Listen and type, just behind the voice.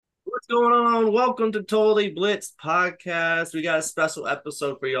going on? Welcome to Totally Blitz Podcast. We got a special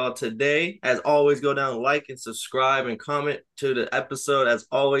episode for y'all today. As always, go down, like and subscribe and comment to the episode. As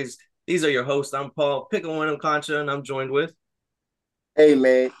always, these are your hosts. I'm Paul Pickle Winham Concha, and I'm joined with. Hey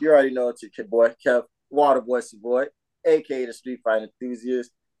man, you already know it's your kid boy, Kev, Water Boy, boy, aka the Street Fight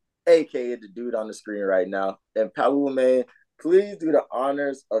Enthusiast, aka the dude on the screen right now. And Paul, man, please do the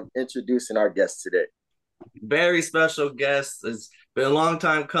honors of introducing our guest today. Very special guest. It's been a long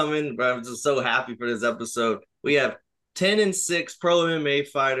time coming, but I'm just so happy for this episode. We have 10-6 pro MMA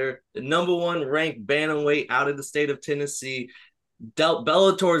fighter, the number one ranked bantamweight out of the state of Tennessee, dealt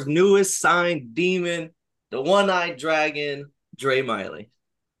Bellator's newest signed demon, the one-eyed dragon, Dre Miley.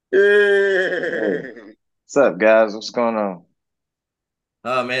 Hey. What's up, guys? What's going on?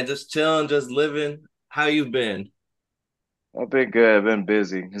 Oh man, just chilling, just living. How you been? I've been good. I've been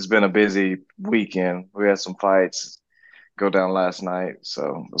busy. It's been a busy weekend. We had some fights go down last night,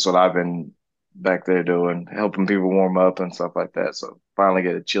 so that's what I've been back there doing, helping people warm up and stuff like that. So finally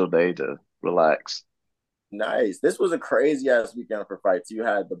get a chill day to relax. Nice. This was a crazy ass weekend for fights. You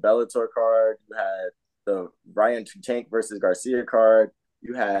had the Bellator card, you had the Ryan Tank versus Garcia card.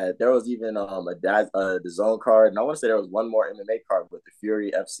 There was even the zone card, and I want to say there was one more MMA card with the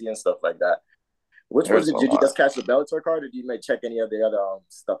Fury FC and stuff like that. Which was There's it? a Did you lot. just catch the Bellator card, or did you may check any of the other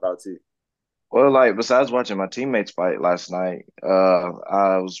stuff out too? Well, like besides watching my teammates fight last night,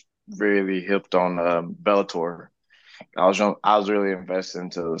 I was really hipped on Bellator. I was really invested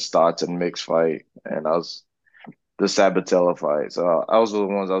into the Stotts and mixed fight, and I was the Sabatella fight. So I was the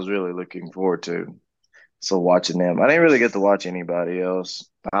ones I was really looking forward to. So watching them, I didn't really get to watch anybody else.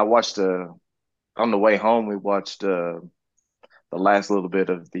 I watched on the way home. We watched the last little bit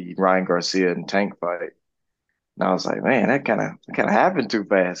of the Ryan Garcia and Tank fight, and I was like, man, that kind of happened too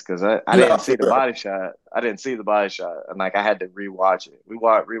fast because I No, didn't for see the real. body shot. I didn't see the body shot, and like I had to rewatch it.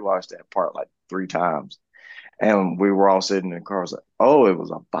 Rewatched that part like three times, and we were all sitting in the car. I was like, oh, it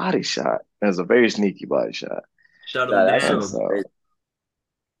was a body shot. It was a very sneaky body shot, Shut him No, that shit and was down. crazy.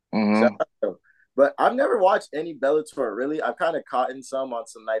 so. Shout hmm out to him. But I've never watched any Bellator really. I've kind of caught in some on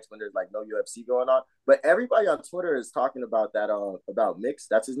some nights when there's like no UFC going on. But everybody on Twitter is talking about that about Mix.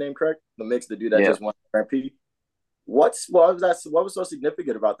 That's his name, correct? The Mix, the dude that Yeah, just won MP. What was so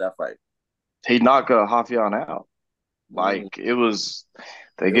significant about that fight? he knocked Hafian out. Mm, Like it was,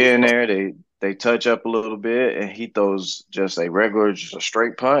 they it was get in close. there, they touch up a little bit, and he throws just a regular, just a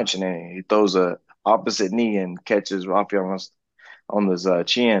straight punch, and then he throws a opposite knee and catches Rafael on his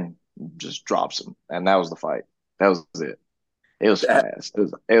chin, just drops him, and that was the fight. That was it. It was That's fast.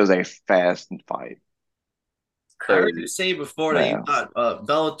 It was a fast fight. I heard crazy. you say before that you Yeah. thought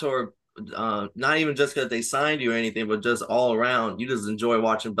Bellator, not even just because they signed you or anything, but just all around, you just enjoy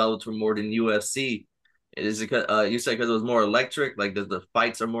watching Bellator more than UFC. Is it 'cause, you said because it was more electric, like the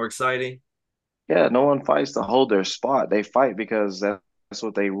fights are more exciting? Yeah, no one fights to hold their spot. They fight because that's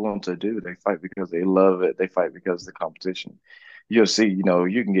what they want to do. They fight because they love it. They fight because of the competition. You'll see, you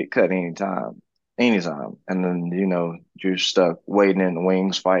can get cut anytime. And then, you're stuck waiting in the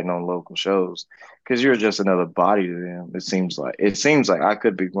wings, fighting on local shows because you're just another body to them. It seems like I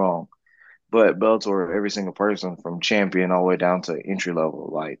could be wrong, but Bellator, every single person from champion all the way down to entry level,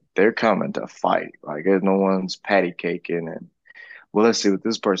 like they're coming to fight. Like there's no one's patty caking and well, let's see what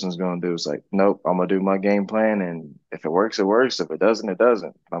this person's going to do. It's like, nope, I'm going to do my game plan. And if it works, it works. If it doesn't, it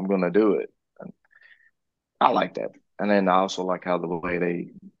doesn't. I'm going to do it. And I like that. And then I also like how the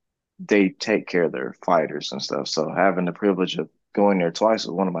way they take care of their fighters and stuff. So having the privilege of going there twice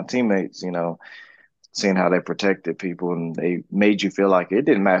with one of my teammates, seeing how they protected people and they made you feel like it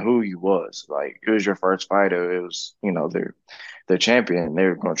didn't matter who you was. Like it was your first fighter. It was, their champion. They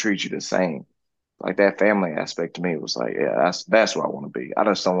were going to treat you the same. Like that family aspect to me was like, yeah, that's what I want to be. I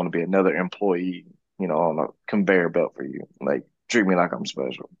just don't want to be another employee, on a conveyor belt for you. Like treat me like I'm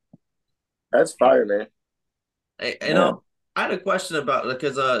special. That's fire, man. Hey, Yeah. I had a question about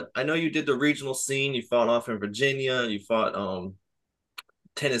because I know you did the regional scene. You fought off in Virginia. You fought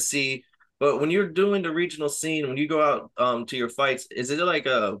Tennessee. But when you're doing the regional scene, when you go out to your fights, is it like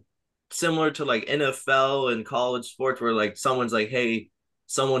a similar to like NFL and college sports where like someone's like, hey,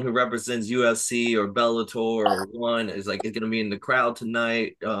 someone who represents UFC or Bellator or one is like is gonna be in the crowd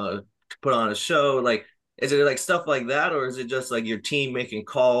tonight, to put on a show? Like, is it like stuff like that, or is it just like your team making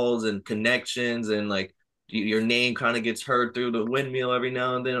calls and connections and like your name kind of gets heard through the windmill every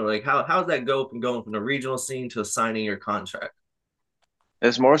now and then? Or like how's that go from going from the regional scene to signing your contract?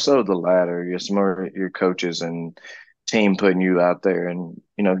 It's more so the latter. It's more your coaches and team putting you out there and,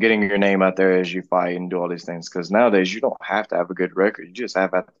 getting your name out there as you fight and do all these things. Because nowadays you don't have to have a good record. You just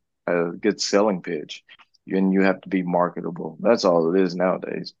have a good selling pitch. And you have to be marketable. That's all it is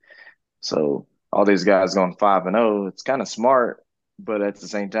nowadays. So all these guys going 5-0, it's kind of smart, but at the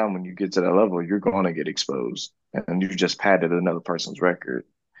same time, when you get to that level, you're going to get exposed, and you just padded another person's record.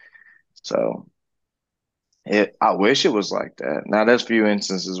 So I wish it was like that. Now, there's few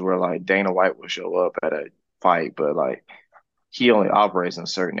instances where like Dana White will show up at a fight, but like he only operates in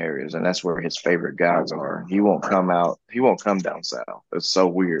certain areas, and that's where his favorite guys are. He won't come out. He won't come down south. It's so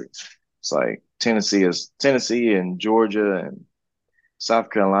weird. It's like Tennessee and Georgia and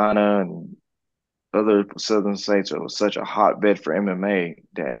South Carolina and other southern states are such a hotbed for MMA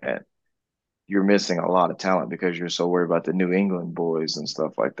that you're missing a lot of talent because you're so worried about the New England boys and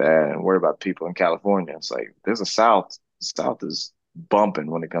stuff like that, and worried about people in California. It's like there's a South. The South is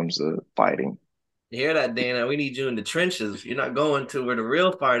bumping when it comes to fighting. You hear that, Dana? We need you in the trenches. You're not going to where the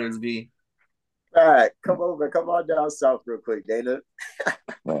real fighters be. All right, come over, come on down south real quick, Dana.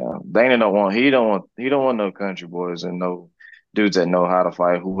 Yeah, Dana he don't want no country boys and no dudes that know how to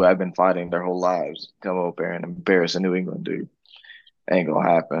fight who have been fighting their whole lives come up there and embarrass a New England dude. Ain't gonna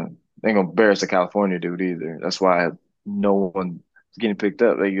happen. Ain't gonna embarrass a California dude either. That's why no one is getting picked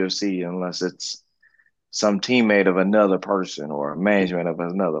up at UFC unless it's some teammate of another person or management of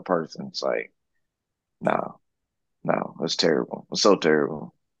another person. It's like, no, no, it's terrible. It's so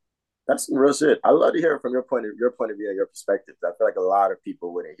terrible. That's some real shit. I love to hear it from your point of view and your perspective. I feel like a lot of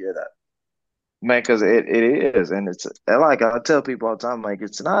people wouldn't hear that. Man, because it is, and it's and like I tell people all the time, like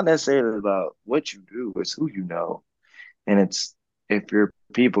it's not necessarily about what you do, it's who you know, and it's if your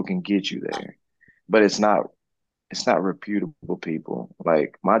people can get you there, but it's not reputable people.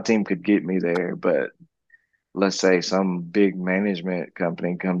 Like my team could get me there, but let's say some big management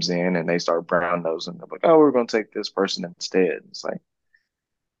company comes in and they start brown nosing. They're like, oh, we're going to take this person instead. It's like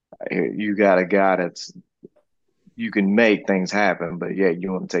you got a guy that's you can make things happen, but yeah,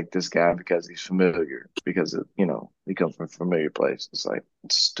 you want to take this guy because he's familiar, because he comes from a familiar place. It's like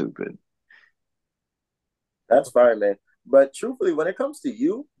it's stupid. That's fine, man. But truthfully, when it comes to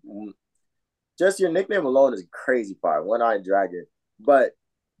you, just your nickname alone is crazy fire, One Eyed Dragon. But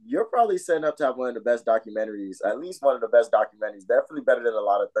you're probably setting up to have one of the best documentaries, at least one of the best documentaries, definitely better than a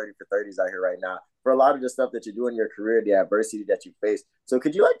lot of 30 for 30s out here right now, for a lot of the stuff that you do in your career, the adversity that you face. So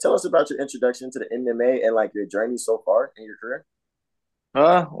could you like tell us about your introduction to the MMA and like your journey so far in your career?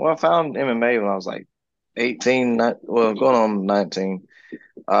 Well, I found MMA when I was like 18, well, going on 19.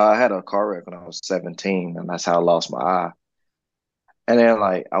 I had a car wreck when I was 17, and that's how I lost my eye. And then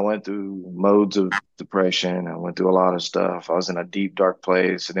like I went through modes of depression. I went through a lot of stuff. I was in a deep, dark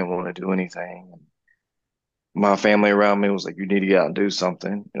place. I didn't want to do anything. My family around me was like, you need to get out and do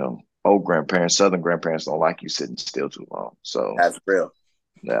something. Old grandparents, Southern grandparents don't like you sitting still too long. So That's real.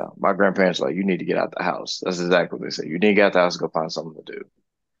 yeah, my grandparents were like, you need to get out the house. That's exactly what they said. You need to get out the house and go find something to do.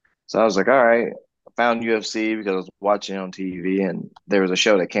 So I was like, all right. I found UFC because I was watching it on TV and there was a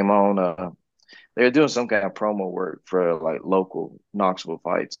show that came on. They were doing some kind of promo work for like local Knoxville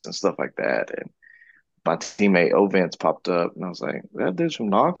fights and stuff like that. And my teammate Ovens popped up and I was like, that dude's from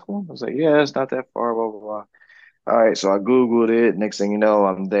Knoxville? I was like, yeah, it's not that far, blah, blah, blah. All right, so I Googled it. Next thing you know,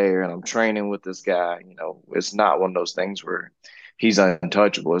 I'm there and I'm training with this guy. It's not one of those things where he's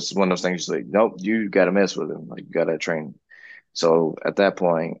untouchable. It's one of those things like, nope, you got to mess with him. Like, you got to train him. So at that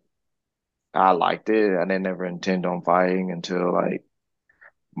point, I liked it. I didn't ever intend on fighting until like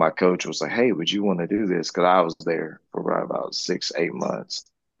my coach was like, hey, would you want to do this? Because I was there for about 6, 8 months.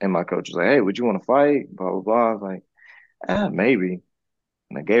 And my coach was like, hey, would you want to fight? Blah, blah, blah. I was like, maybe.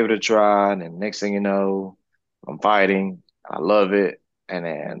 And I gave it a try. And then next thing you know, I'm fighting. I love it. And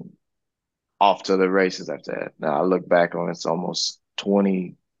then off to the races after that. Now I look back on it's almost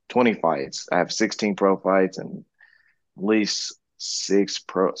 20 fights. I have 16 pro fights and at least six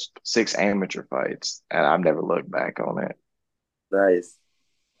amateur fights. And I've never looked back on it. Nice.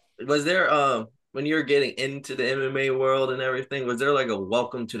 Was there when you were getting into the MMA world and everything, was there like a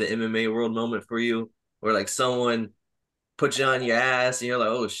welcome to the MMA world moment for you where like someone put you on your ass and you're like,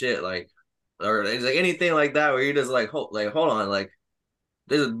 oh shit, like or is like anything like that where you're just hold on, like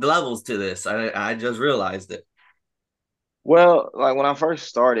there's levels to this. I just realized it. Well, like when I first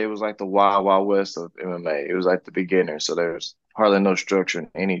started, it was like the wild, wild west of MMA. It was like the beginner. So there's hardly no structure in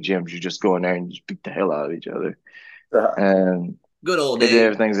any gyms. You just go in there and you just beat the hell out of each other. And Good old it did days.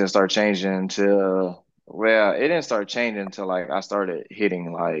 everything didn't start changing until, well, it didn't start changing until like I started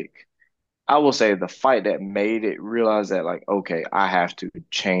hitting like, I will say the fight that made it realize that like, okay, I have to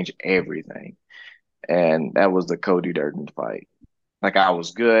change everything. And that was the Cody Durden fight. Like I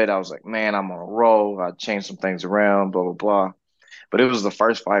was good. I was like, man, I'm on a roll. I changed some things around, blah, blah, blah. But it was the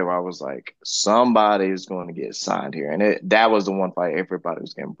first fight where I was like, somebody is going to get signed here. And that was the one fight everybody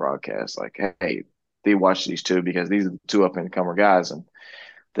was getting broadcast. Like, hey, they watch these two because these are the two up and comer guys. And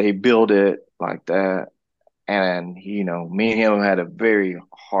they build it like that. And me and him had a very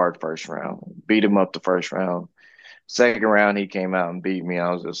hard first round. Beat him up the first round. Second round, he came out and beat me.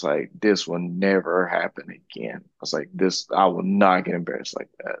 I was just like, this will never happen again. I was like, I will not get embarrassed like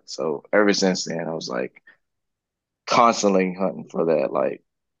that. So ever since then, I was like constantly hunting for that, like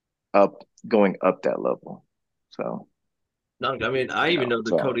up, going up that level. So, No, I mean, I even know the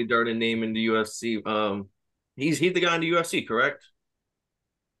so Cody Durden name in the UFC. He's the guy in the UFC, correct?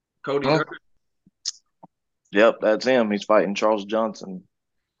 Cody huh? Durden. Yep, that's him. He's fighting Charles Johnson.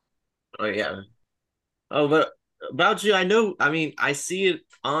 Oh yeah. Oh, but about you, I know. I mean, I see it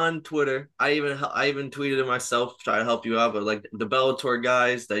on Twitter. I even tweeted it myself, try to help you out. But like the Bellator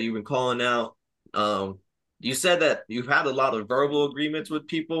guys that you've been calling out, um, you said that you've had a lot of verbal agreements with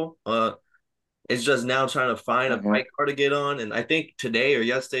people. It's just now trying to find a Hmm. fight card to get on. And I think today or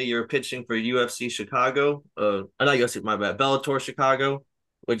yesterday you're pitching for UFC Chicago. Not UFC, my bad, Bellator Chicago,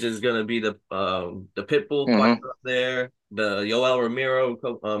 which is gonna be the Pitbull fight Hmm. up there, the Yoel Romero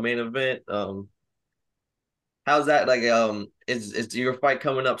main event. How's that like? Is your fight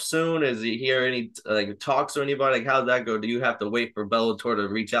coming up soon? Is he hear any like talks or anybody? Like, how's that go? Do you have to wait for Bellator to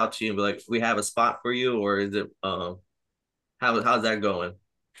reach out to you and be like, we have a spot for you, or is it how's that going?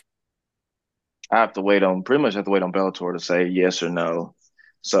 I have to wait on pretty much have to wait on Bellator to say yes or no.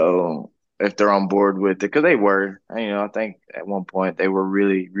 So if they're on board with it, because they were, I think at one point they were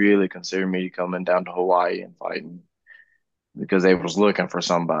really, really considering me coming down to Hawaii and fighting because they was looking for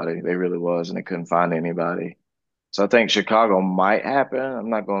somebody. They really was, and they couldn't find anybody. So I think Chicago might happen. I'm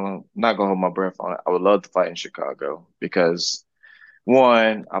not gonna hold my breath on it. I would love to fight in Chicago because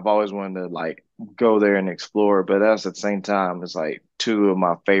one, I've always wanted to like go there and explore, but that's at the same time, it's like two of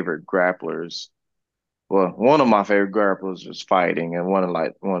my favorite grapplers. Well, one of my favorite grapplers is fighting, and one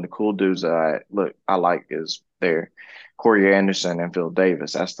of the cool dudes that I like is there, Corey Anderson and Phil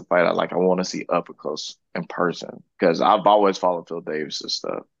Davis. That's the fight I like. I want to see up close in person because I've always followed Phil Davis's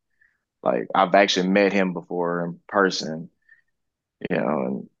stuff. Like I've actually met him before in person,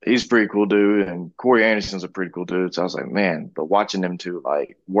 and he's a pretty cool dude, and Corey Anderson's a pretty cool dude. So I was like, man, but watching them two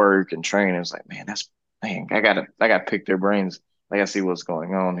like work and train, it's like, man, I gotta pick their brains. I gotta see what's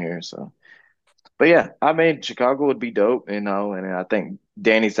going on here. So. But yeah, I mean, Chicago would be dope, and I think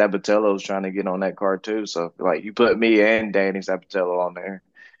Danny Sabatello is trying to get on that card too. So like, you put me and Danny Sabatello on there,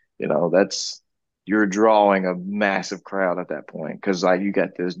 that's you're drawing a massive crowd at that point because like you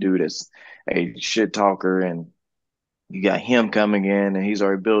got this dude that's a shit talker, and you got him coming in, and he's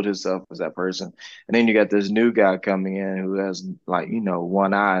already built himself as that person, and then you got this new guy coming in who has like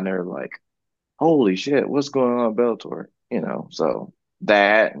one eye, and they're like, holy shit, what's going on, Bellator? So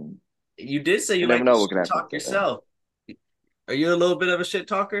that and You did say you you never like to know what could shit happen talk with that. yourself. Are you a little bit of a shit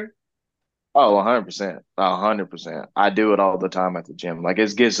talker? Oh, 100%. 100%. I do it all the time at the gym. Like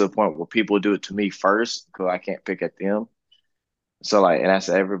it gets to the point where people do it to me first because I can't pick at them. So like, and that's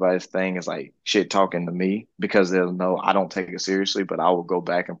everybody's thing is like shit talking to me because they'll know I don't take it seriously, but I will go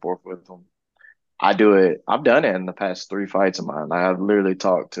back and forth with them. I do it. I've done it in the past three fights of mine. Like, I've literally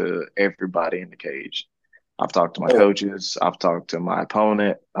talked to everybody in the cage. I've talked to my Oh, coaches. I've talked to my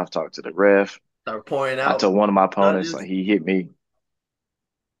opponent. I've talked to the ref. Start pouring I out told one of my opponents like judges. he hit me.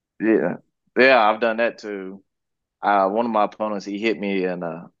 Yeah, yeah, I've done that too. One of my opponents, he hit me and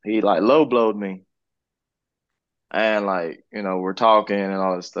he like low blowed me. And like, we're talking and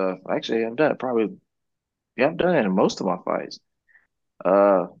all this stuff. Actually, I've done it probably, yeah, I've done it in most of my fights.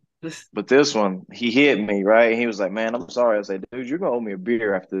 Uh, but this one, he hit me, right? And he was like, man, I'm sorry. I said, dude, you're gonna owe me a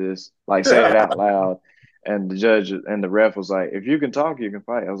beer after this. Like, say it out loud. And the judge and the ref was like, if you can talk, you can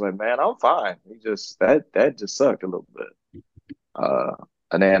fight. I was like, man, I'm fine. He just that just sucked a little bit. Uh,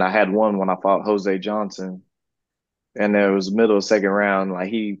 and then I had one when I fought Jose Johnson. And there was middle of second round, like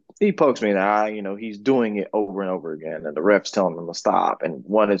he pokes me in the eye, he's doing it over and over again, and the ref's telling him to stop, and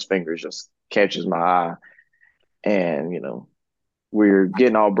one of his fingers just catches my eye, and we're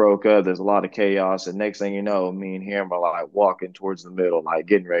getting all broke up. There's a lot of chaos, and next thing you know, me and him are like walking towards the middle, like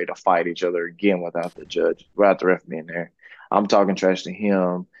getting ready to fight each other again without the ref being there. I'm talking trash to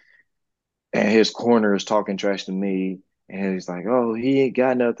him, and his corner is talking trash to me, and he's like, "Oh, he ain't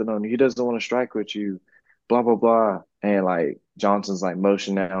got nothing on you. He doesn't want to strike with you." Blah blah blah. And like Johnson's like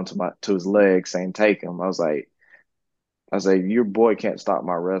motioning down to his leg, saying, "Take him." I was like, "Your boy can't stop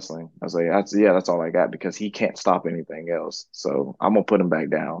my wrestling." I was like, that's all I got because he can't stop anything else. So I'm gonna put him back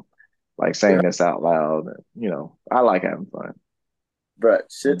down." Like saying this out loud, and, I like having fun.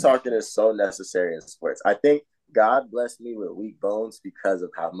 But shit talking is so necessary in sports. I think God blessed me with weak bones because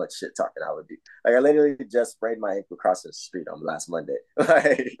of how much shit talking I would do. Like I literally just sprained my ankle crossing the street on last Monday.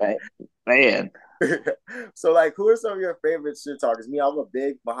 Like Man, man. So like, who are some of your favorite shit talkers? Me, I'm a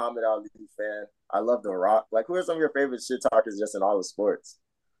big Muhammad Ali fan. I love The Rock. Like, who are some of your favorite shit talkers just in all the sports?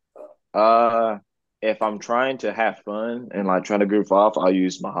 Uh, if I'm trying to have fun and like trying to goof off, I'll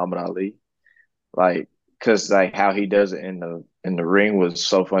use Muhammad Ali. Like, cause like how he does it in the ring was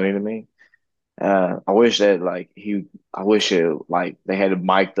so funny to me. I wish that I wish it like they had a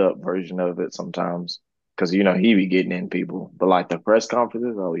mic'd up version of it sometimes, because you know he be getting in people. But like the press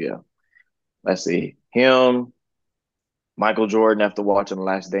conferences, oh yeah, let's see him, Michael Jordan after watching The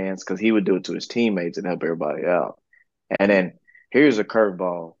Last Dance, because he would do it to his teammates and help everybody out. And then here's a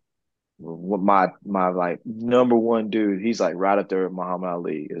curveball. My like number one dude, he's like right up there with Muhammad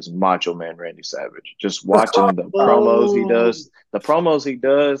Ali is Macho Man Randy Savage. Just watching Oh, the promos he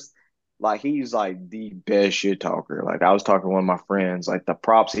does, like he's like the best shit talker. Like I was talking to one of my friends, like the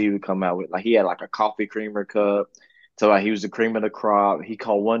props he would come out with, like he had like a coffee creamer cup. So like he was the cream of the crop. He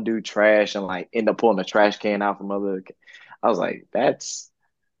called one dude trash and like end up pulling the trash can out from other. I was like, that's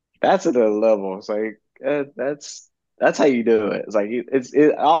at the level. It's like that's how you do it. It's like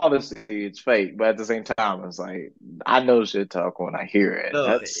it obviously it's fake, but at the same time, it's like I know shit talk when I hear it.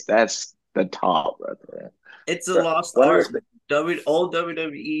 no, That's the top right there. it's a lost One of art. your Old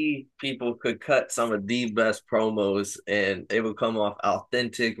WWE people could cut some of the best promos and it would come off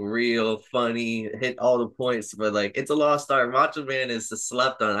authentic, real, funny, hit all the points. But like, it's a lost art. Macho Man is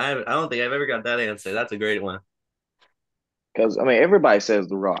slept on. I don't think I've ever got that answer. That's a great one. Because I mean, everybody says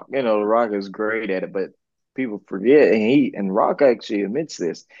The Rock. You know, The Rock is great at it, but people forget, and Rock actually admits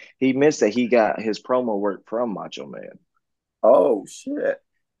this. He admits that he got his promo work from Macho Man. oh shit.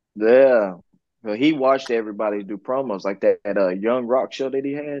 Yeah. Well, he watched everybody do promos like that Young Rock show that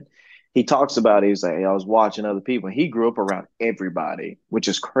he had. He talks about it. He's like, "Hey, I was watching other people. He grew up around everybody, which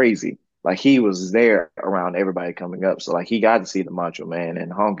is crazy. Like he was there around everybody coming up. So like he got to see the Macho Man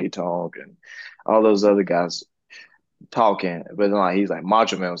and Honky Tonk and all those other guys talking. But then like he's like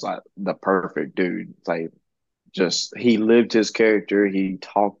Macho Man was like the perfect dude. It's like just he lived his character. He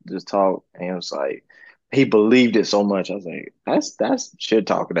talked this talk, and it was like he believed it so much. I was like, that's shit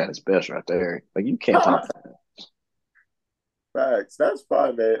talking at its best right there. Like you can't top that. Facts. That's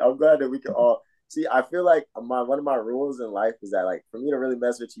fine, man. I'm glad that we can all see. I feel like my one of my rules in life is that like for me to really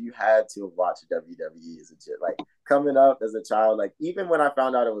mess with you, you had to have watched WWE as a kid. Like coming up as a child, like even when I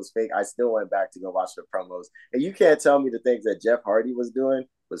found out it was fake, I still went back to go watch the promos. And you can't tell me the things that Jeff Hardy was doing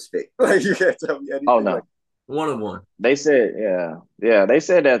was fake. Like you can't tell me Oh anything like no. One of one. They said, yeah. They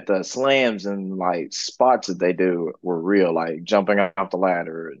said that the slams and like spots that they do were real, like jumping off the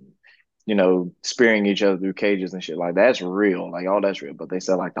ladder and spearing each other through cages and shit. Like that's real, like all that's real. But they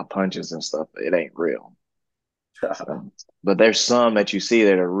said like the punches and stuff, it ain't real. So, but there's some that you see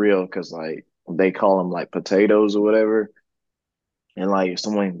that are real because like they call them like potatoes or whatever. And like if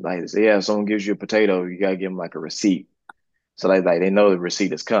someone like yeah, if someone gives you a potato, you gotta give them like a receipt. So they know the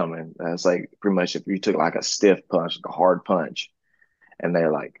receipt is coming. It's like pretty much if you took like a stiff punch, like a hard punch, and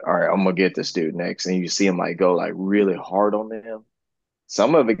they're like, all right, I'm gonna get this dude next, and you see him like go like really hard on them.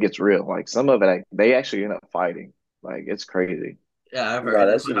 Some of it gets real, like some of it like, they actually end up fighting. Like it's crazy. Yeah, I've heard. no, And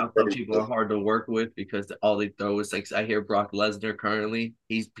that that's shit is how some crazy. people are hard to work with because all they throw is like I hear Brock Lesnar currently.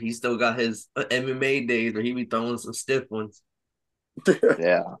 He's still got his MMA days where he be throwing some stiff ones.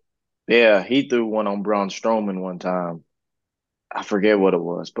 Yeah, yeah. He threw one on Braun Strowman one time. I forget what it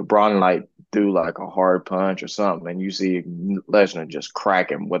was, but Braun like threw like a hard punch or something, and you see Lesnar just crack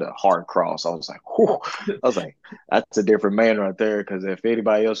him with a hard cross. I was like, whew. I was like, that's a different man right there. Because if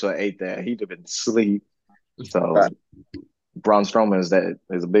anybody else would have ate that, he'd have been asleep. So Braun Strowman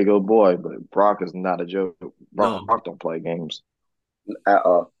is a big old boy, but Brock is not a joke. Brock No, don't play games. At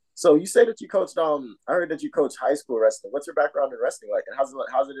all. So you say that you coached I heard that you coach high school wrestling. What's your background in wrestling like and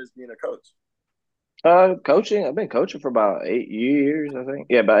how's it is being a coach? Coaching. I've been coaching for about 8 years, I think.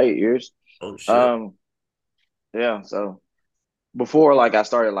 Yeah, about 8 years. oh shit. Um, yeah. So before, like, I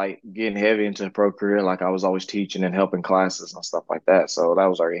started like getting heavy into the pro career, like I was always teaching and helping classes and stuff like that. So that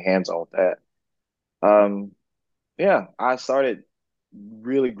was already hands on with that. Um, Yeah, I started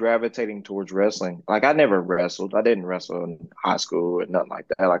really gravitating towards wrestling. Like I never wrestled. I didn't wrestle in high school and nothing like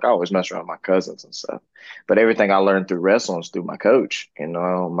that. Like I always messed around with my cousins and stuff. But everything I learned through wrestling was through my coach.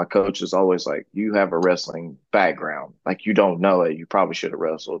 My coach is always like, "You have a wrestling background. Like you don't know it. You probably should have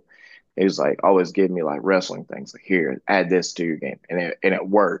wrestled." He was like always giving me like wrestling things. Like here, add this to your game, and it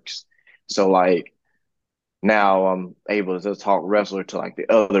works. So like now I'm able to talk wrestler to like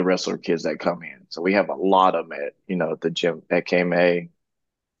the other wrestler kids that come in. So we have a lot of them at, the gym at KMA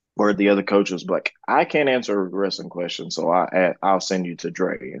where the other coach was like, I can't answer a wrestling question. So I'll send you to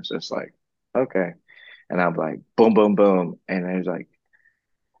Dre. It's just like, okay. And I'm like, boom, boom, boom. And he's like,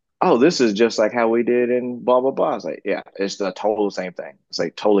 oh, this is just like how we did in blah blah blah. It's like, yeah, it's the total same thing. It's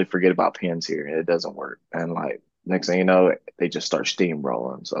like totally forget about pins here. It doesn't work. And like next thing you know, they just start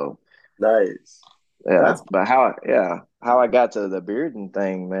steamrolling. So Nice. yeah, That's but how I got to the bearding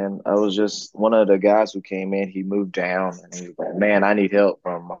thing, man. I was just one of the guys who came in. He moved down, and he was like, "Man, I need help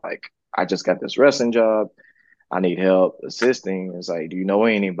from like I just got this wrestling job. I need help assisting." It's like, "Do you know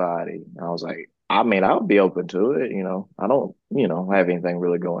anybody?" And I was like, "I mean, I would be open to it. You know, I don't, have anything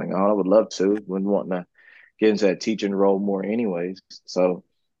really going on. I would love to. Wouldn't want to get into that teaching role more, anyways." So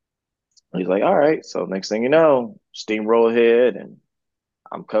he's like, "All right." So next thing you know, steamroll ahead, and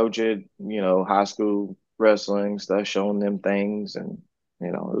I'm coaching, high school wrestling stuff, showing them things, and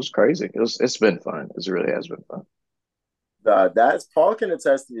it was crazy. It's been fun. It really has been fun. that's Paul can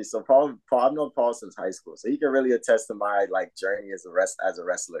attest to me. So Paul, I've known Paul since high school, so he can really attest to my like journey as a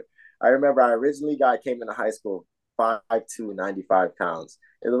wrestler. I remember I originally came into high school 5'2", 95 pounds.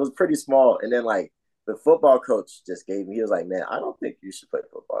 It was pretty small, and then like the football coach just gave me. He was like, "Man, I don't think you should play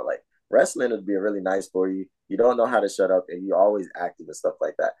football. Like wrestling would be really nice for you. You don't know how to shut up, and you always active and stuff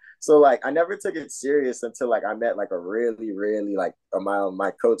like that." So like I never took it serious until like I met like a really like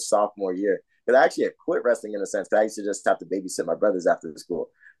my coach sophomore year because I actually had quit wrestling in a sense because I used to just have to babysit my brothers after school.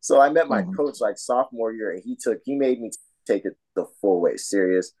 So I met my Mhm. coach like sophomore year, and he made me take it the full way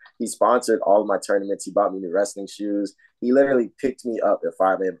serious. He sponsored all of my tournaments. He bought me new wrestling shoes. He literally picked me up at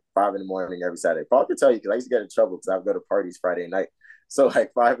 5 in the morning every Saturday. Paul can tell you because I used to get in trouble because I would go to parties Friday night. So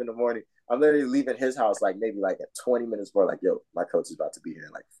like 5 in the morning, I'm literally leaving his house like maybe like at 20 minutes before, like, yo, my coach is about to be here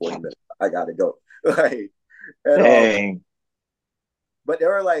in like 40 minutes. I gotta go. Like, and Dang. but they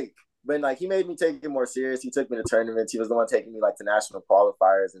were like when like he made me take it more serious. He took me to tournaments. He was the one taking me like to national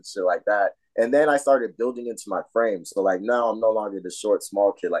qualifiers and shit like that. And then I started building into my frame. So like now I'm no longer the short,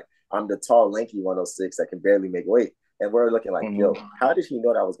 small kid. Like I'm the tall, lanky 106 that can barely make weight. And we're looking like, yo, Hmm. how did he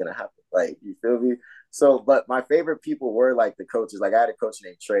know that was gonna happen? Like, you feel me? So, but my favorite people were like the coaches. Like I had a coach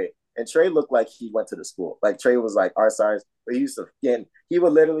named Trey, and Trey looked like he went to the school. Like Trey was like our size, but he used to again, he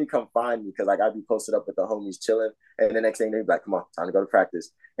would literally come find me because like I'd be posted up with the homies chilling. And the next thing they'd be like, come on, time to go to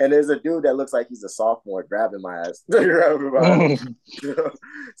practice. And there's a dude that looks like he's a sophomore grabbing my ass. Grabbing my ass.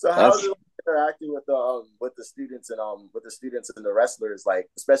 So how's That's it interacting with the students and with the students and the wrestlers, like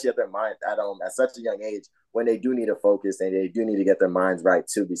especially at their mind at such a young age when they do need to focus and they do need to get their minds right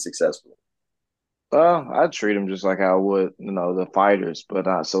to be successful. well, I treat them just like I would, the fighters, but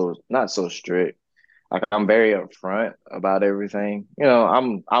not so strict. Like I'm very upfront about everything.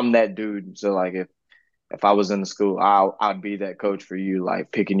 I'm that dude. So like if I was in the school, I'd be that coach for you,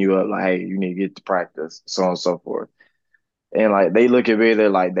 like picking you up, like, hey, you need to get to practice, so on and so forth. And like they look at me, they're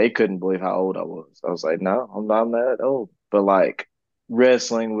like they couldn't believe how old I was. I was like, no, I'm not that old. But like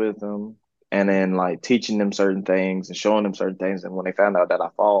wrestling with them and then like teaching them certain things and showing them certain things, and when they found out that I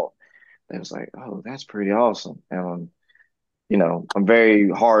fought, they was like, oh, that's pretty awesome. And I'm very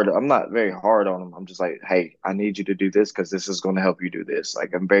hard. I'm not very hard on them. I'm just like, hey, I need you to do this because this is going to help you do this.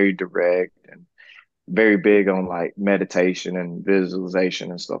 Like I'm very direct and very big on like meditation and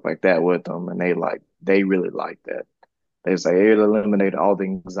visualization and stuff like that with them, and they really like that. They say it eliminated all the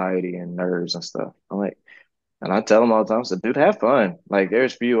anxiety and nerves and stuff. I'm like, and I tell them all the time, I said, dude, have fun. Like,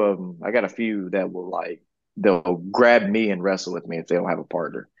 there's few of them. I got a few that will like, they'll grab me and wrestle with me if they don't have a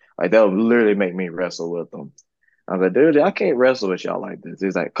partner. Like, they'll literally make me wrestle with them. I was like, dude, I can't wrestle with y'all like this.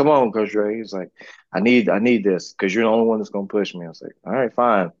 He's like, come on, Coach Ray. He's like, I need this because you're the only one that's gonna push me. I was like, all right,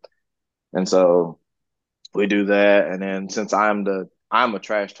 fine. And so we do that, and then since I'm a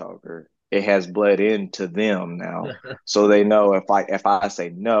trash talker, it has bled into them now. So they know if I say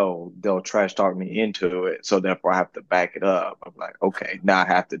no, they'll trash talk me into it. So therefore I have to back it up. I'm like, okay, now I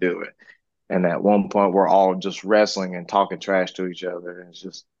have to do it. And at one point we're all just wrestling and talking trash to each other.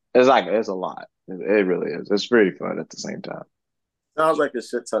 It's a lot. It really is. It's pretty fun at the same time. Sounds like a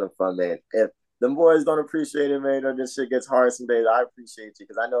shit ton of fun, man. If them boys don't appreciate it, man, or this shit gets hard some days, I appreciate you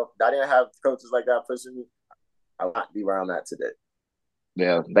because I know if I didn't have coaches like that pushing me, I would not be where I'm at today.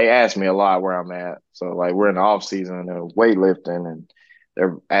 Yeah, they ask me a lot where I'm at. So like we're in the off season and weightlifting, and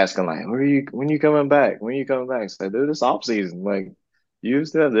they're asking like, when you coming back? When you coming back? I say, dude, it's off season. Like you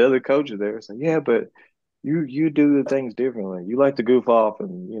still have the other coaches there. It's like, yeah, but you do the things differently. You like to goof off,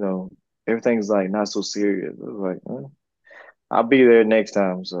 and everything's like not so serious. I was like, I'll be there next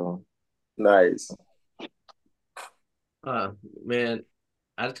time. So Nice. Uh, man,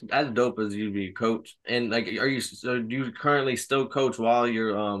 as dope as you be coach. And like, do you currently still coach while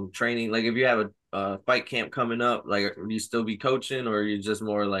you're training? Like, if you have a fight camp coming up, like, do you still be coaching, or are you just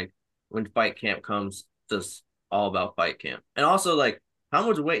more like when fight camp comes, just all about fight camp? And also, like, How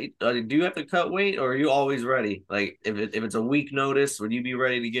much weight do you have to cut weight, or are you always ready? Like if it's a week notice, would you be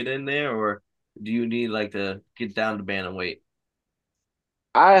ready to get in there, or do you need like to get down to bantamweight?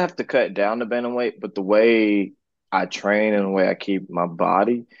 I have to cut down the bantamweight, but the way I train and the way I keep my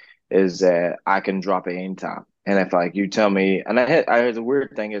body is that I can drop it anytime. And if like you tell me, and the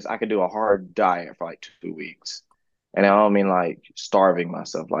weird thing is I could do a hard diet for like 2 weeks, and I don't mean like starving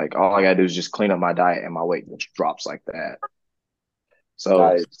myself. Like all I gotta do is just clean up my diet, and my weight just drops like that.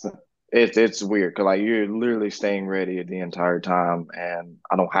 So Nice. it's weird because like you're literally staying ready the entire time, and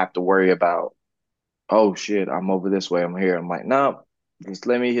I don't have to worry about, oh shit, I'm over this way, I'm here. I'm like, no, just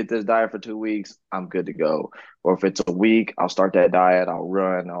let me hit this diet for 2 weeks. I'm good to go. Or if it's a week, I'll start that diet, I'll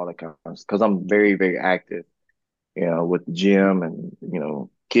run, all that kind of stuff. Because I'm very, very active, with the gym and,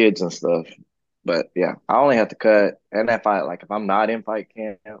 kids and stuff. But yeah, I only have to cut. And if I'm not in fight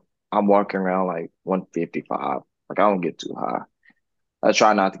camp, I'm walking around like 155. Like I don't get too high. I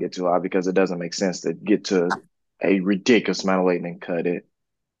try not to get too high because it doesn't make sense to get to a ridiculous amount of weight and then cut it.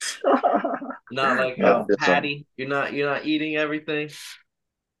 Not like I feel so. Patty. You're not eating everything.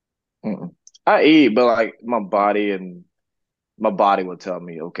 Mm-mm. I eat, but like my body will tell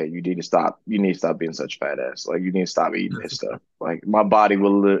me, okay, you need to stop. You need to stop being such a fat ass. Like you need to stop eating this stuff. Like my body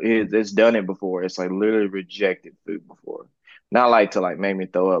it's done it before. It's like literally rejected food before. Not like to like make me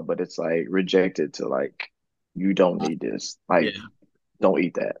throw up, but it's like rejected to like you don't need this. Like Yeah. don't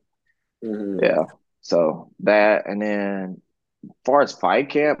eat that. Mhm. Yeah. So that and then far as fight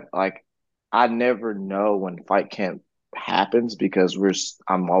camp, like I never know when fight camp happens because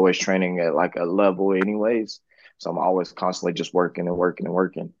I'm always training at like a level anyways. So I'm always constantly just working and working and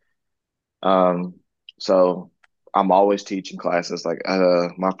working. Um, so I'm always teaching classes. Like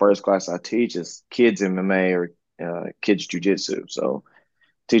my first class I teach is kids MMA or kids jujitsu. So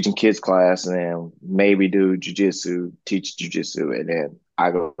teaching kids class and then maybe do jujitsu, teach jujitsu, and then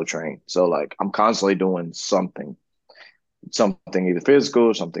I go train. So like I'm constantly doing something either physical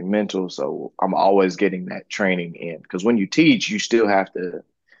or something mental. So I'm always getting that training in because when you teach, you still have to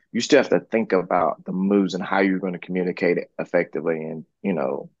think about the moves and how you're going to communicate it effectively and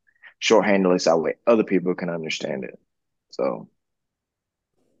shorthandedly so that way other people can understand it. So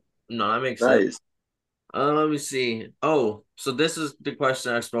No, that makes sense. Nice. Let me see. Oh, so this is the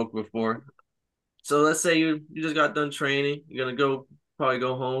question I spoke before. So let's say you just got done training. You're gonna probably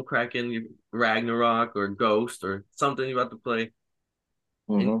go home, crack in your Ragnarok or Ghost or something you're about to play.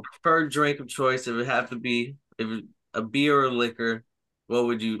 And your mhm. preferred drink of choice, if it had to be if it, a beer or liquor,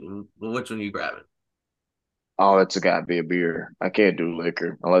 which one you grabbing? Oh, it's a gotta be a beer. I can't do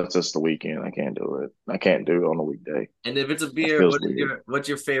liquor unless it's the weekend. I can't do it. I can't do it on the weekday. And if it's a That beer, feels weird. what's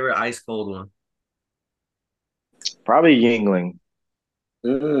your favorite ice cold one? Probably Yingling.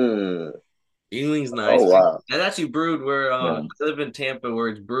 Mm. Yuengling's nice. Oh wow. That's actually brewed where Yeah. I live in Tampa where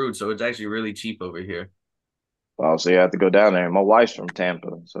it's brewed, so it's actually really cheap over here. Well, so you have to go down there. My wife's from Tampa,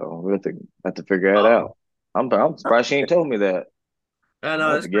 so we have to figure that Oh, out. I'm surprised she ain't told me that. I I'm gonna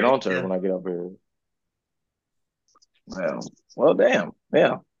know have that's to get crazy. on to her Yeah. when I get up here. Well, damn.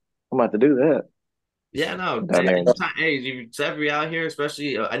 Yeah. I'm gonna have to do that. Yeah, no. Down there. Hey, you said we out here,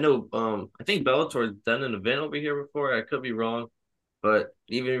 especially I know I think Bellator's done an event over here before. I could be wrong, but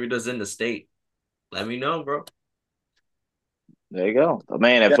even if it does in the state, let me know, bro. There you go. But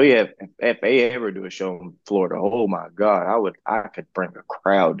man, Yeah. if they ever do a show in Florida, oh my God, I could bring a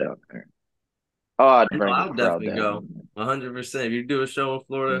crowd down there. Oh, I'd I know bring a I'll crowd definitely down go 100%. If you do a show in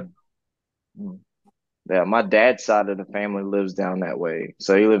Florida, there. Mm. Yeah, my dad's side of the family lives down that way.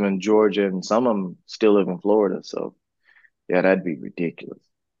 So he live in Georgia and some of them still live in Florida. So yeah, that'd be ridiculous.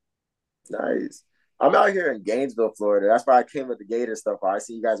 Nice. I'm out here in Gainesville, Florida. That's why I came with the Gator stuff. I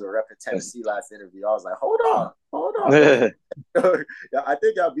see you guys were repping Tennessee last interview. I was like, hold on. Yeah, I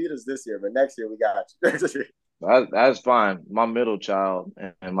think y'all beat us this year, but next year we got you. That's fine. My middle child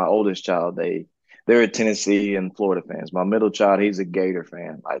and my oldest child, they're Tennessee and Florida fans. My middle child, he's a Gator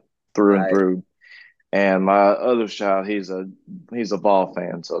fan, like through and Nice. through. And my other child, he's a ball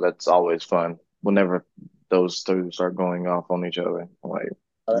fan, so that's always fun whenever those two start going off on each other. Like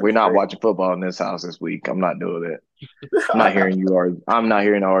Oh, we're that's not great. watching football in this house this week. I'm not doing it. I'm not hearing you argue. I'm not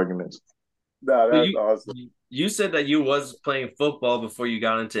hearing the arguments. No, but that's awesome. you said that you was playing football before you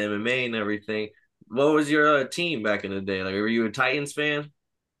got into MMA and everything. What was your team back in the day? Like, were you a Titans fan?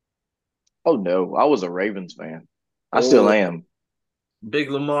 Oh no, I was a Ravens fan. I still Oh, am. Big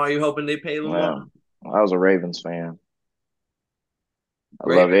Lamar, you hoping they pay Lamar? Yeah, I was a Ravens fan. I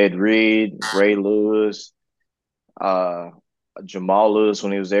love Raven? Ed Reed, Ray Lewis, uh, Jamal Lewis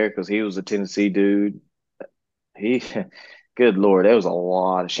when he was there because he was a Tennessee dude. He, good Lord, there was a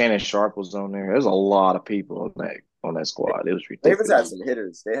lot. Shannon Sharp was on there. There's a lot of people on that on that squad. It was Ravens had ridiculous. some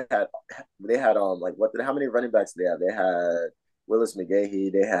hitters. They had like how many running backs did they have? They had Willis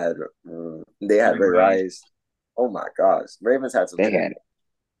McGahee. They had Ray Ray Rice. Rice. Oh my gosh, Ravens had some They hitters. had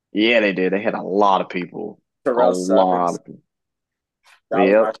Yeah, they did. They had a lot of people. A Terrell lot Suggs. of people. That was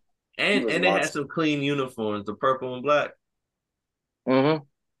my. Yep. He And was a and they had monster. some clean uniforms, the purple and black. hmm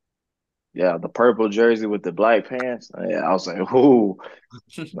Yeah, the purple jersey with the black pants. Yeah, I was like, ooh.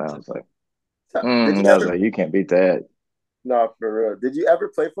 I was like, Did you I was ever? like, you can't beat that. No, for real. Did you ever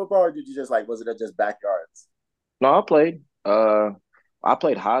play football, or did you just like? Was it just backyards? No, I played. I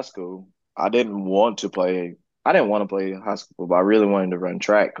played high school. I didn't want to play. I didn't want to play high school, but I really wanted to run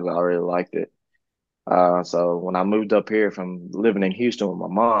track because I really liked it. So when I moved up here from living in Houston with my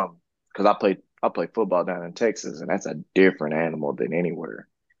mom, because I played football down in Texas, and that's a different animal than anywhere.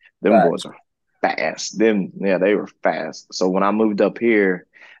 Them boys Facts. are fast. Yeah, they were fast. So when I moved up here,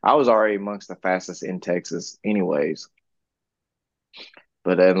 I was already amongst the fastest in Texas, anyways.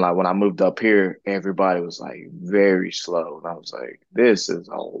 But then, like when I moved up here, everybody was like very slow, and I was like, "This is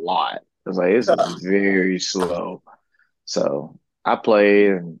a lot." I was like, "This is very slow." So I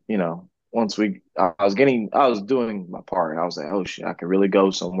played, and I was doing my part. I was like, "Oh shit, I can really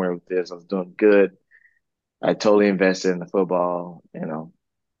go somewhere with this." I was doing good. I totally invested in the football, and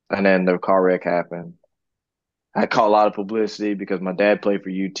then the car wreck happened. I caught a lot of publicity because my dad played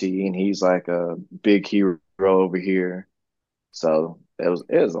for UT, and he's like a big hero over here. So it was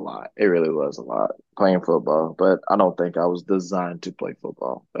a lot. It really was a lot playing football, but I don't think I was designed to play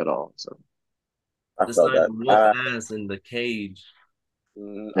football at all. So I felt Designed that. to whoop ass in the cage.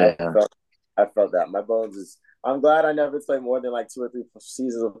 I yeah. felt I felt that. My bones is. I'm glad I never played more than like 2 or 3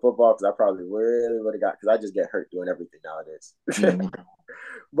 seasons of football because I probably really would have got because I just get hurt doing everything nowadays. Mhm.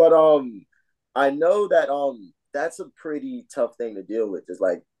 But I know that that's a pretty tough thing to deal with.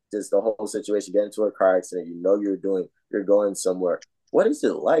 Just the whole situation, get into a car accident. You're going somewhere. What is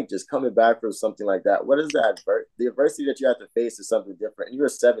it like just coming back from something like that? What is that? The adversity that you have to face is something different. And you were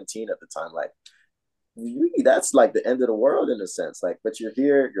 17 at the time. Like really, that's like the end of the world in a sense. Like, but you're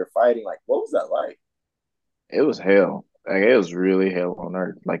here, you're fighting. Like, what was that like? It was hell. Like it was really hell on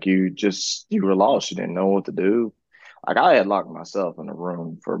earth. Like you were lost. You didn't know what to do. Like I had locked myself in a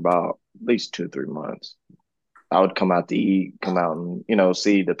room for about at least 2, 3 months. I would come out to eat, come out and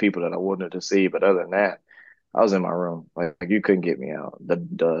see the people that I wanted to see. But other than that, I was in my room. Like you couldn't get me out.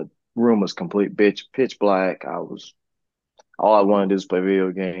 The room was complete pitch black. All I wanted to do was play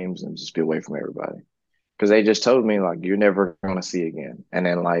video games and just be away from everybody. Because they just told me like you're never gonna see again. And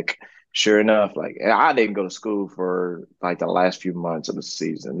then like sure enough, like and I didn't go to school for like the last few months of the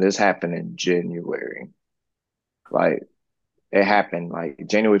season. This happened in January. Like it happened like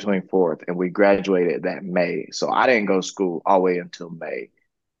January 24th, and we graduated that May. So I didn't go to school all the way until May.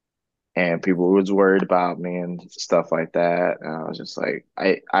 And people was worried about me and stuff like that. And I was just like,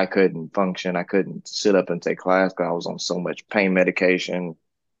 I couldn't function. I couldn't sit up and take class because I was on so much pain medication.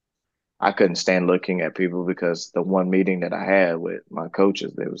 I couldn't stand looking at people because the one meeting that I had with my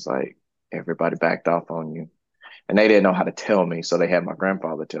coaches, they was like, everybody backed off on you. And they didn't know how to tell me. So they had my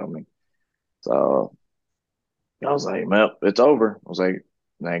grandfather tell me. So I was like, well, it's over. I was like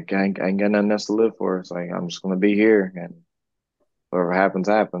I ain't got nothing else to live for. It's like, I'm just going to be here. And whatever happens,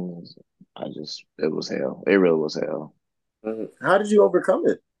 happens. It was hell. It really was hell. How did you overcome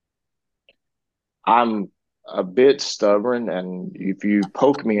it? I'm a bit stubborn, and if you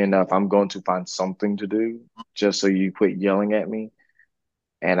poke me enough, I'm going to find something to do just so you quit yelling at me.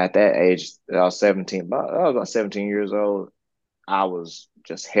 And at that age, I was 17, I was about 17 years old. I was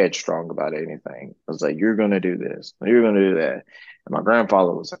just headstrong about anything. I was like, you're going to do this, you're going to do that. And my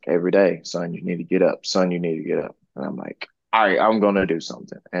grandfather was like, every day, son, you need to get up, son, you need to get up. And I'm like, all right, I'm going to do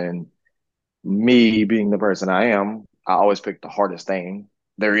something. And me being the person I am, I always pick the hardest thing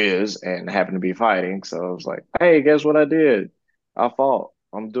there is and happen to be fighting. So I was like, hey, guess what I did? I fought.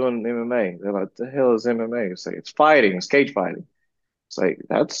 I'm doing MMA. They're like, the hell is MMA? It's like, it's fighting, it's cage fighting. It's like,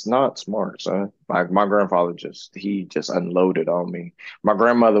 that's not smart, son. My grandfather he just unloaded on me. My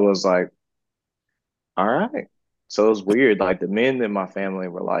grandmother was like, all right. So it was weird. Like the men in my family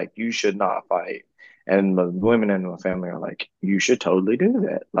were like, you should not fight. And the women in my family are like, you should totally do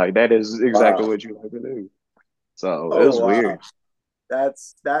that. Like that is exactly Wow. what you have to do. So it Oh was wow. weird.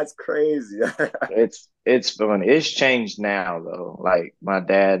 That's crazy. It's fun. It's changed now though. Like my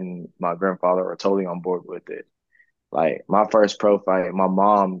dad and my grandfather are totally on board with it. Like my first pro fight, my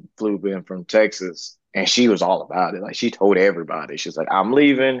mom flew in from Texas and she was all about it. Like she told everybody. She's like, I'm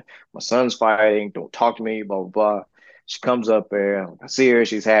leaving. My son's fighting. Don't talk to me, blah, blah, blah. She comes up there. I see her.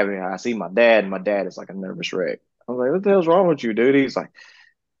 She's having I see my dad, and my dad is like a nervous wreck. I was like, what the hell's wrong with you, dude? He's like,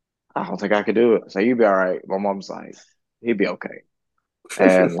 I don't think I could do it. So you be all right. My mom's like, he'd be okay.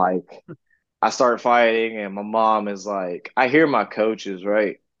 And like I start fighting, and my mom is like, I hear my coaches,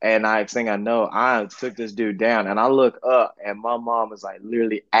 right? And I think I know I took this dude down, and I look up, and my mom is like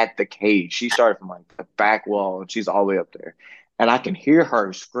literally at the cage. She started from like the back wall, and she's all the way up there, and I can hear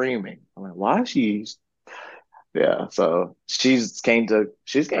her screaming. I'm like, why is she? Yeah, so she's came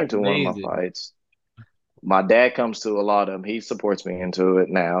That's to one of my amazing. fights. My dad comes to a lot of them. He supports me into it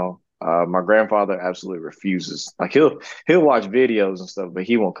now. My grandfather absolutely refuses. Like he'll watch videos and stuff, but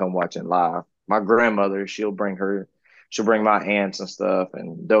he won't come watching live. My grandmother, she'll bring my aunts and stuff,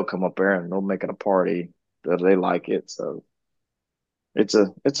 and they'll come up there and they'll make it a party. They like it, so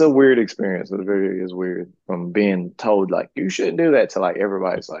it's a weird experience. It really is weird from being told like you shouldn't do that to like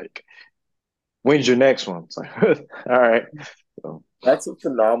everybody's like, when's your next one? It's like, all right. So, That's a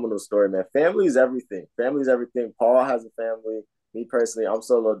phenomenal story, man. Family is everything. Family is everything. Paul has a family. Me personally, I'm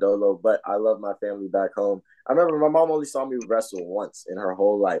solo dolo, but I love my family back home. I remember my mom only saw me wrestle once in her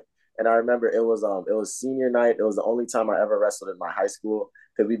whole life. And I remember it was senior night. It was the only time I ever wrestled in my high school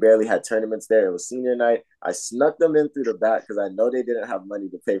because we barely had tournaments there. It was senior night. I snuck them in through the back because I know they didn't have money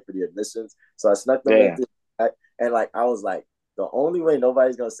to pay for the admissions. So I snuck them in yeah. through the back. And like I was like, the only way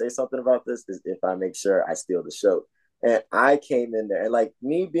nobody's gonna say something about this is if I make sure I steal the show. And I came in there and like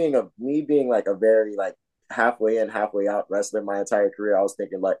me being like a very like halfway in, halfway out wrestler my entire career, I was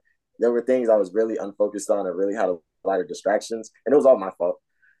thinking like there were things I was really unfocused on and really had a lot of distractions. And it was all my fault.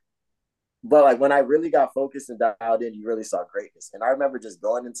 But like when I really got focused and dialed in, you really saw greatness. And I remember just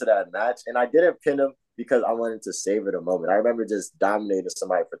going into that match, and I didn't pin him because I wanted to savor the moment. I remember just dominating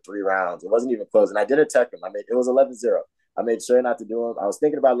somebody for 3 rounds. It wasn't even close, and I didn't tech him. I made it was 11-0. I made sure not to do him. I was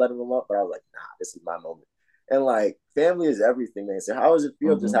thinking about letting him up, but I was like, nah, this is my moment. And like family is everything, man. So how does it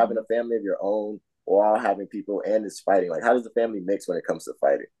feel just having Mhm. a family of your own while having people and it's fighting? Like how does the family mix when it comes to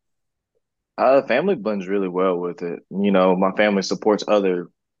fighting? Family blends really well with it. You know, my family supports my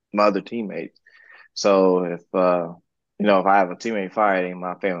other teammates. So if I have a teammate fighting,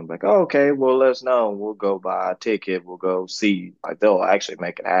 my family be like, oh, okay, well, let us know. We'll go buy a ticket. We'll go see. Like they'll actually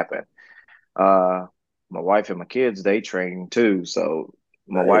make it happen. Uh, my wife and my kids, they train too. So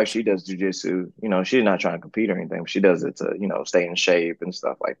my wife, Nice. she does jujitsu. You know, she's not trying to compete or anything. But she does it to, stay in shape and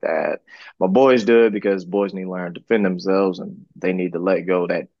stuff like that. My boys do it because boys need to learn to defend themselves and they need to let go of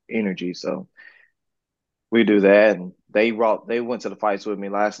that energy. So we do that, and they went to the fights with me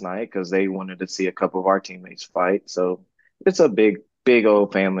last night because they wanted to see a couple of our teammates fight. So it's a big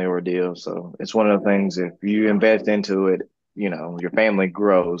old family ordeal. So it's one of the things if you invest into it, your family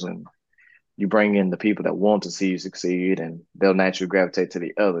grows and you bring in the people that want to see you succeed, and they'll naturally gravitate to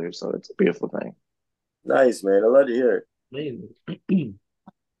the others. So it's a beautiful thing. Nice, man. I love to hear it. Amazing.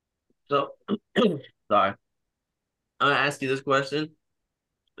 So, sorry. I'm gonna ask you this question.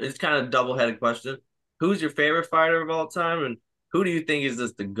 It's kind of a double-headed question. Who's your favorite fighter of all time, and who do you think is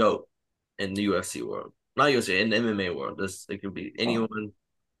just the GOAT in the UFC world? Not UFC, in the MMA world. This it could be Uh, anyone.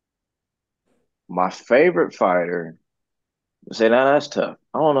 my favorite fighter. Say now that's tough.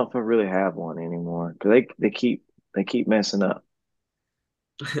 I don't know if I really have one anymore because they keep messing up.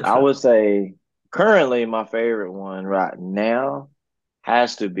 I would say currently my favorite one right now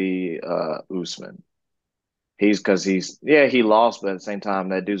has to be Usman. He's because he's yeah, he lost, but at the same time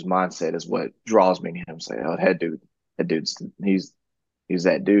that dude's mindset is what draws me to him. Say, oh, that dude's he's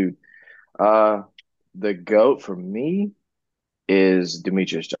that dude. Uh the GOAT for me is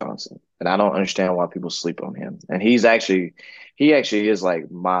Demetrius Johnson. And I don't understand why people sleep on him. And he actually is like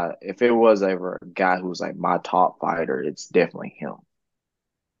if it was ever a guy who was like my top fighter, it's definitely him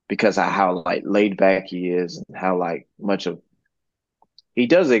because of how like laid back he is and how like much of he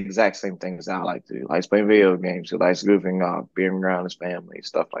does the exact same things I like to do. Likes playing video games, he likes goofing off, being around his family,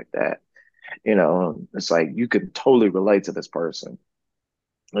 stuff like that. It's like you could totally relate to this person.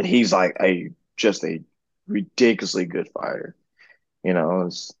 And he's like just a ridiculously good fighter.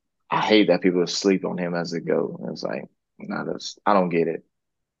 I hate that people sleep on him as a GOAT. It's like, I don't get it.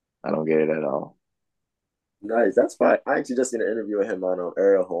 I don't get it at all. Nice. That's fine. I actually just seen an interview with him on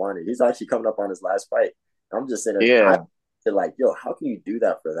Ariel Hawani. He's actually coming up on his last fight. I'm just saying, I Yeah, feel like, yo, how can you do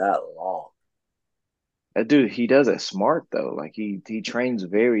that for that long? that dude, he does it smart though. Like he trains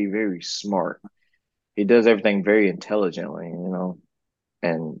very, very smart. He does everything very intelligently.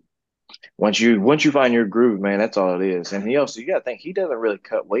 And once you find your groove, man, that's all it is. And you gotta think he doesn't really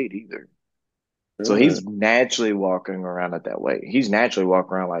cut weight either. So Mm, he's naturally walking around at that weight. He's naturally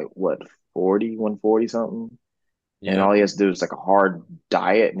walking around like what, 40, 140 something. And Yeah, all he has to do is like a hard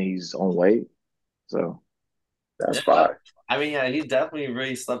diet and he's on weight. So That's Yeah. fire. I mean, yeah, he's definitely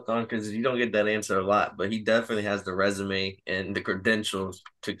really slept on because you don't get that answer a lot, but he definitely has the resume and the credentials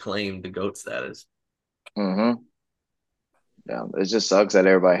to claim the GOAT status. Mm-hmm. Yeah, it just sucks that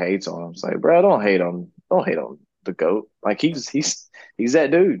everybody hates on him. It's like, bro, don't hate on, don't hate on the goat. Like he's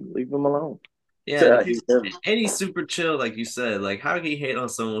that dude. Leave him alone. Yeah, Yeah, he's him. and he's super chill, like you said. Like, how can he hate on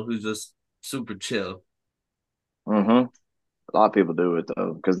someone who's just super chill? Mm-hmm. A lot of people do it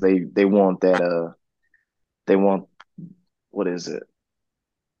though because they want that they want what is it?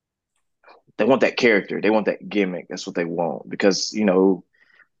 They want that character. They want that gimmick. That's what they want because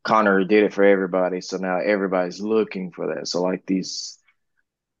Connor did it for everybody, so now everybody's looking for that. So like these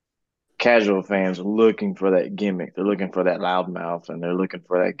casual fans are looking for that gimmick. They're looking for that loudmouth, and they're looking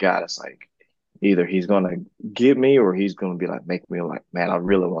for that guy that's like either he's gonna get me or he's gonna be like make me like, man, I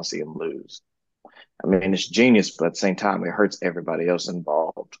really want to see him lose. I mean, it's genius, but at the same time, it hurts everybody else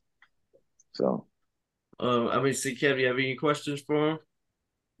involved. So I mean, see, Kev, you have any questions for him?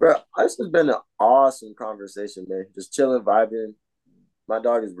 Bro, this has been an awesome conversation, man. Just chilling, vibing. My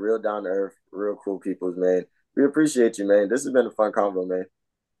dog is real down to earth, real cool peoples, man. We appreciate you, man. This has been a fun convo, man.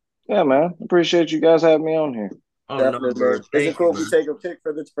 yeah, man, appreciate you guys having me on here. Oh no, Definitely, bro. man. Is it Thank you, cool if we man. take a pic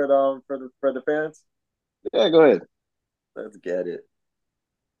for the fans? Yeah, go ahead. Let's get it.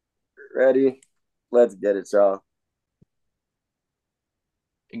 Ready? Let's get it, y'all.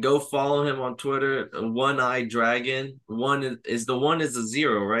 Go follow him on Twitter. One Eye Dragon. One is a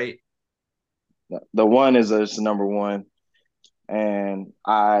zero, right? The one is number one, and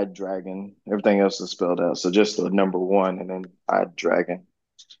I Dragon. Everything else is spelled out. So just the number one, and then I Dragon,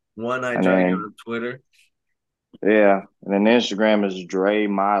 One Eye and Dragon then on Twitter. yeah, and then Instagram is Dre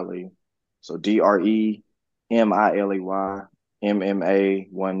Miley. So DREMILEY MMA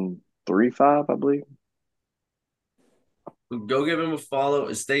 135, I believe. Go give him a follow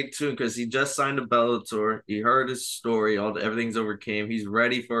and stay tuned because he just signed a Bellator. He heard his story. Everything's overcame. He's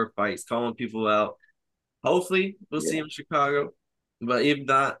ready for a fight. He's calling people out. Hopefully, we'll see Yeah, him in Chicago. But if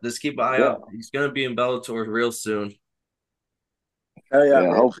not, just keep an eye yeah, out. He's gonna be in Bellator real soon. Hell yeah, yeah.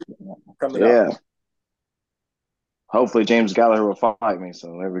 man. Hopefully, Coming out. yeah. Hopefully James Gallagher will fight me.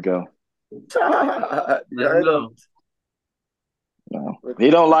 So there we go. You Let him heard him. know. No, he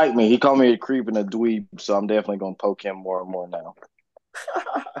don't like me. He called me a creep and a dweeb. So I'm definitely gonna poke him more and more now.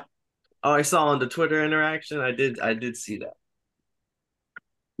 Oh, I saw on the Twitter interaction. I did see that.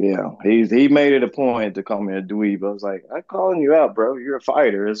 Yeah, he made it a point to call me a dweeb. I was like, I'm calling you out, bro. You're a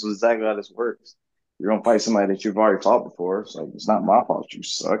fighter. This is exactly how this works. You're gonna fight somebody that you've already fought before. So it's not my fault you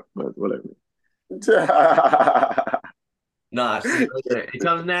suck, but whatever. Nah, see, right there, it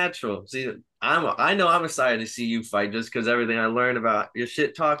comes natural. See, I know I'm excited to see you fight just because everything I learned about your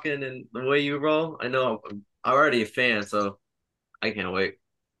shit talking and the way you roll. I know I'm already a fan, so I can't wait.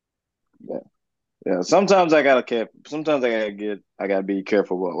 Yeah, yeah. Sometimes I gotta be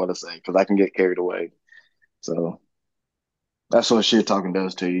careful what I say because I can get carried away. So that's what shit talking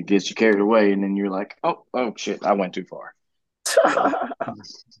does to you. It gets you carried away, and then you're like, oh shit, I went too far. So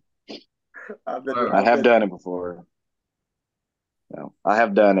I've been, All I right. I've have been. done it before. I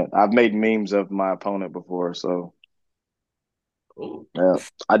have done it. I've made memes of my opponent before, so Oh, yeah,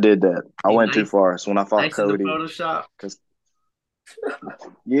 I did that. I he's went too nice, far. So when I fought nice in the Cody, Photoshop. because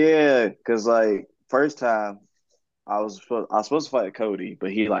yeah, because like first time I was supposed to fight Cody,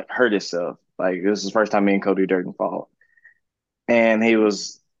 but he like hurt himself. Like this is the first time me and Cody Durden fought, and he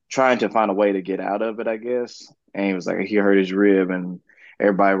was trying to find a way to get out of it, I guess. And he was like he hurt his rib, and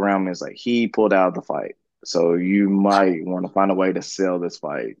everybody around me is like he pulled out of the fight. So you might want to find a way to sell this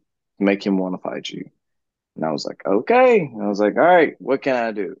fight, make him want to fight you. And I was like, okay. And I was like, all right, what can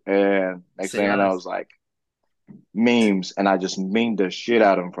I do? And next Say thing I know, I honest. was like, memes. And I just memed the shit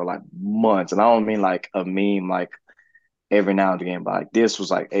out of him for like months. And I don't mean like a meme like every now and again, but like this was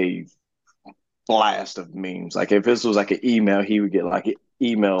like a blast of memes. Like if this was like an email, he would get like an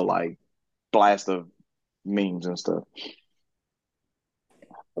email like blast of memes and stuff.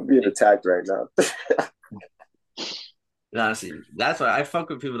 I'm being attacked right now. Honestly, that's why I fuck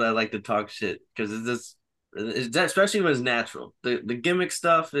with people that like to talk shit because especially when it's natural. The gimmick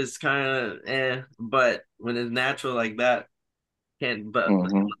stuff is kind of but when it's natural like that, can't but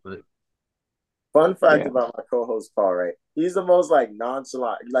Hmm. Fun fact Yeah. about my co-host Paul, right? He's the most like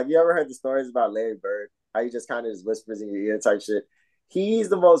nonchalant. Like you ever heard the stories about Larry Bird? How he just kind of just whispers in your ear type shit. He's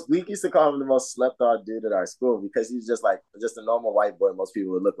the most. We used to call him the most slept on dude at our school because he's just like just a normal white boy most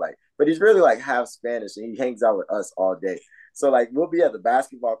people would look like. But he's really like half Spanish and he hangs out with us all day. So like we'll be at the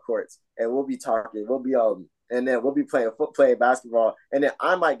basketball courts and we'll be talking. We'll be and then we'll be playing basketball, and then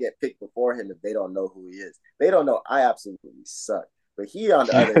I might get picked before him if they don't know who he is. They don't know I absolutely suck. But he, on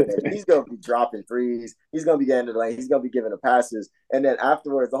the other hand, he's gonna be dropping threes. He's gonna be getting to the lane. He's gonna be giving the passes, and then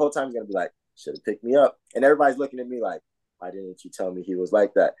afterwards, the whole time he's gonna be like, "Should have picked me up." And everybody's looking at me like, "Why didn't you tell me he was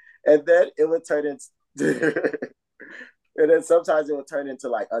like that?" And then it would turn into. And then sometimes it would turn into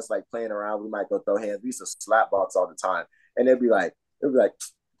like us like playing around. We might go throw hands. We used to slap box all the time, and it'd be like,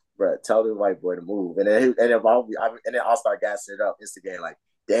 bro, tell the white boy to move. And then I'll start gassing it up instigating like,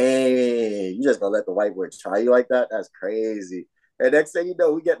 dang, you just gonna let the white boy try you like that? That's crazy. And next thing you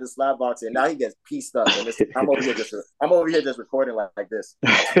know, we get the slap boxing, and now he gets pieced up, and I'm over here just recording like this.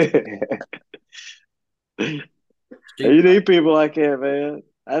 You need people like that, man.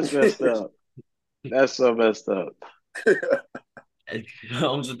 That's messed up. That's so messed up. It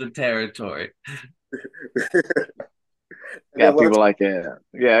comes with the territory. Got people like that.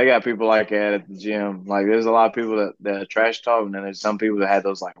 Yeah, I got people like that at the gym. Like, there's a lot of people that are trash talk, and then there's some people that have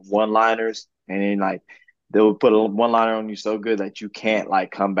those like one-liners, and then like they will put a one-liner on you so good that you can't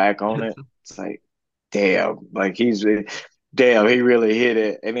like come back on it. It's like, damn, like damn, he really hit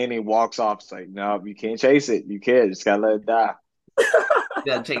it, and then he walks off. It's like, no, you can't chase it. You can't. Just gotta let it die. You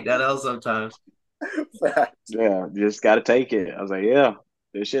gotta take that out sometimes. Yeah, just gotta take it. I was like, yeah,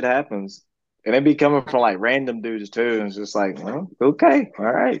 this shit happens. And they be coming from like random dudes too. And it's just like, well, okay, all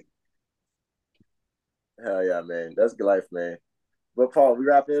right. Hell yeah, man. That's good life, man. But Paul, we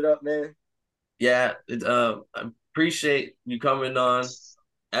wrapping it up, man. Yeah, I appreciate you coming on.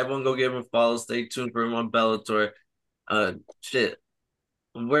 Everyone go give him a follow. Stay tuned for him on Bellator. Shit.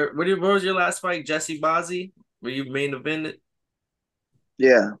 Where was your last fight? Jesse Bozzi? Where you main evented?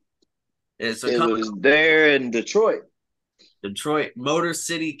 Yeah, Yeah, so it come was there in Detroit. Detroit Motor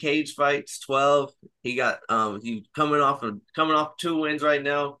City Cage Fights 12. He got he coming off 2 wins right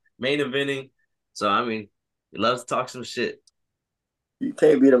now, main eventing. So I mean, he loves to talk some shit. You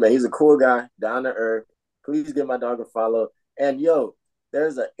can't beat him, man. He's a cool guy, down to earth. Please give my dog a follow. And yo,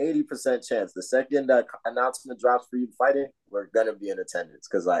 there's an 80% chance the second that announcement drops for you fighting, we're gonna be in attendance.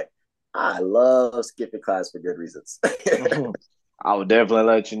 Cause like I love skipping class for good reasons. I would definitely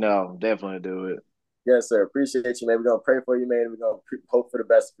let you know. Definitely do it. Yes, sir. Appreciate you, man. We're gonna pray for you, man. We're gonna hope for the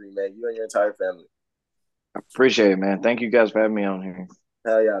best for you, man. You and your entire family. Appreciate it, man. Thank you guys for having me on here.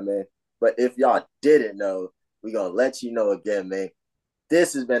 Hell yeah, man. But if y'all didn't know, we're gonna let you know again, man.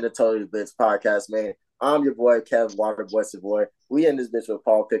 This has been the Totally Blitz podcast, man. I'm your boy, Kev Waterboy Savoy. We in this bitch with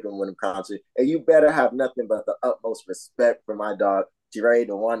Paul Pickering when it comes. And you better have nothing but the utmost respect for my dog, Dre,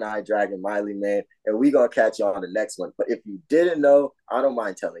 the one-eyed dragon, Miley, man. And we going to catch you on the next one. But if you didn't know, I don't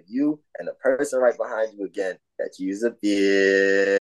mind telling you and the person right behind you again that you's a bitch.